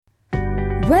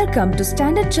Welcome to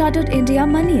Standard Chartered India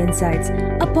Money Insights,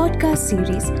 a podcast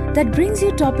series that brings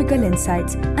you topical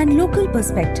insights and local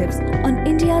perspectives on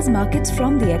India's markets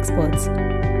from the experts.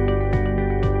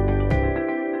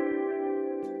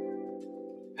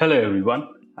 Hello everyone,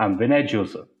 I'm Vinay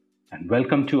Joseph and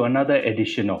welcome to another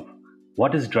edition of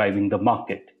What is Driving the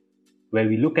Market, where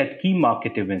we look at key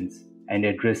market events and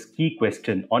address key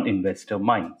questions on investor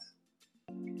minds.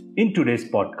 In today's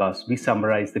podcast, we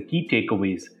summarize the key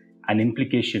takeaways and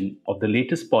implication of the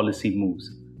latest policy moves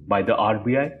by the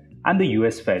RBI and the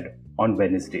US Fed on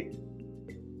Wednesday.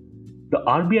 The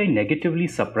RBI negatively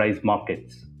surprised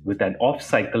markets with an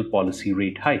off-cycle policy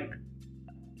rate hike.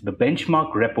 The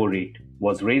benchmark repo rate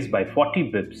was raised by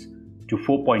 40 bips to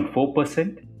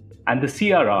 4.4% and the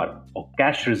CRR or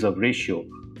cash reserve ratio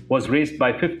was raised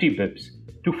by 50 bips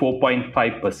to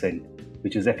 4.5%,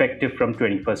 which is effective from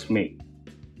 21st May.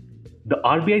 The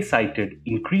RBI cited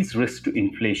increased risk to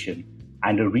inflation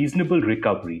and a reasonable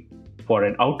recovery for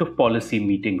an out-of-policy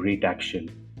meeting rate action,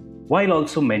 while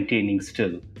also maintaining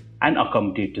still an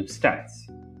accommodative stance.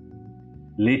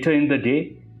 Later in the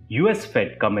day, US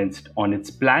Fed commenced on its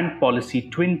planned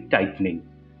policy twin tightening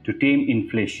to tame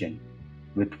inflation,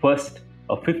 with first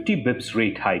a 50 bips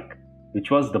rate hike,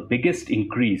 which was the biggest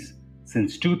increase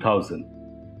since 2000,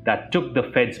 that took the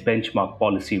Fed's benchmark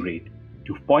policy rate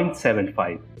to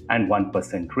 0.75 and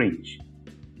 1% range.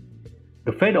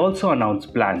 The Fed also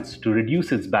announced plans to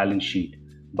reduce its balance sheet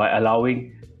by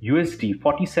allowing USD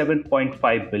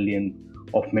 47.5 billion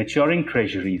of maturing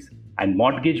treasuries and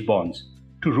mortgage bonds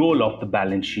to roll off the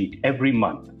balance sheet every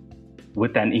month,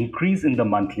 with an increase in the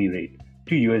monthly rate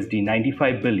to USD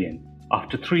 95 billion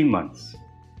after 3 months.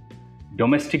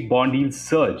 Domestic bond yields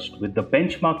surged, with the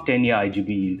benchmark 10-year IGB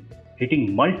yield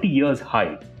hitting multi-year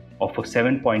high of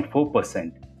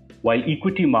 7.4%, while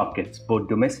equity markets both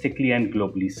domestically and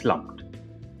globally slumped.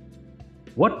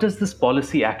 What does this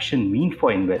policy action mean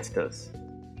for investors?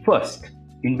 First,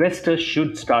 investors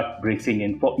should start bracing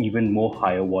in for even more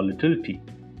higher volatility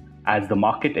as the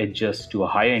market adjusts to a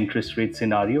higher interest rate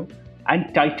scenario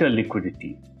and tighter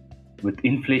liquidity, with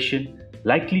inflation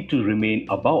likely to remain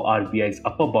above RBI's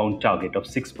upper bound target of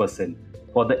 6%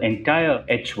 for the entire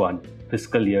H1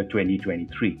 fiscal year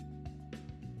 2023.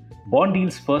 Bond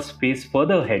yields first face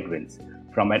further headwinds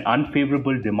from an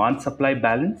unfavorable demand-supply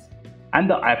balance and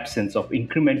the absence of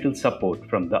incremental support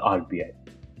from the RBI.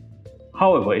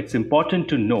 However, it's important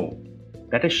to know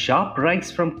that a sharp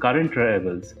rise from current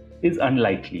levels is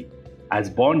unlikely,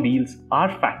 as bond yields are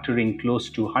factoring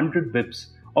close to 100 bips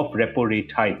of repo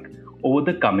rate hike over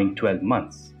the coming 12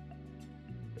 months.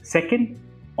 Second,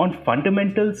 on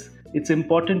fundamentals, it's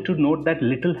important to note that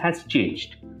little has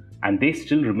changed, and they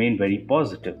still remain very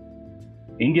positive.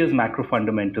 India's macro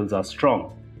fundamentals are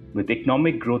strong, with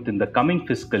economic growth in the coming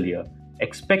fiscal year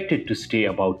expected to stay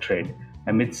above trend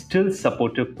amid still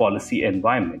supportive policy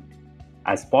environment,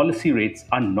 as policy rates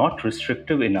are not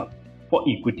restrictive enough for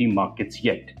equity markets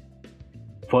yet.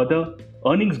 Further,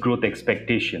 earnings growth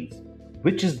expectations,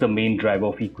 which is the main driver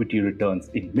of equity returns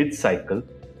in mid-cycle,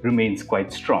 remains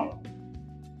quite strong.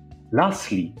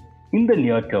 Lastly, in the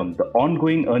near term, the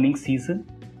ongoing earnings season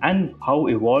and how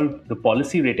evolved the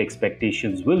policy rate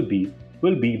expectations will be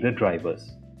the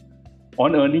drivers.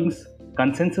 On earnings,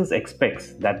 consensus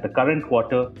expects that the current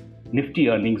quarter Nifty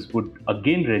earnings would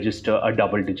again register a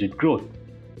double-digit growth,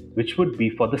 which would be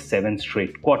for the 7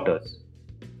 straight quarters.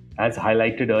 As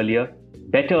highlighted earlier,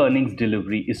 better earnings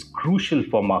delivery is crucial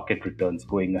for market returns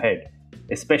going ahead,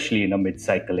 especially in a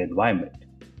mid-cycle environment.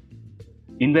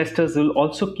 Investors will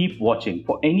also keep watching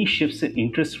for any shifts in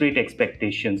interest rate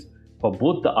expectations for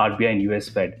both the RBI and US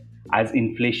Fed as we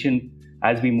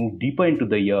move deeper into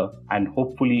the year and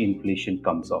hopefully inflation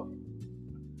comes off.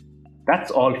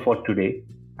 That's all for today,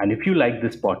 and if you like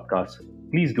this podcast,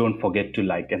 please don't forget to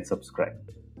like and subscribe.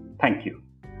 Thank you.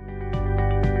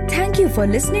 Thank you for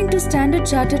listening to Standard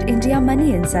Chartered India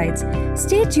Money Insights.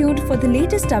 Stay tuned for the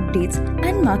latest updates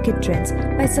and market trends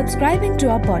by subscribing to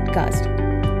our podcast.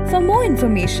 For more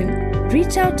information,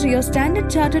 reach out to your Standard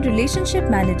Chartered Relationship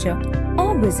Manager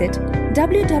or visit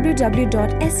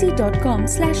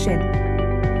www.se.com/in.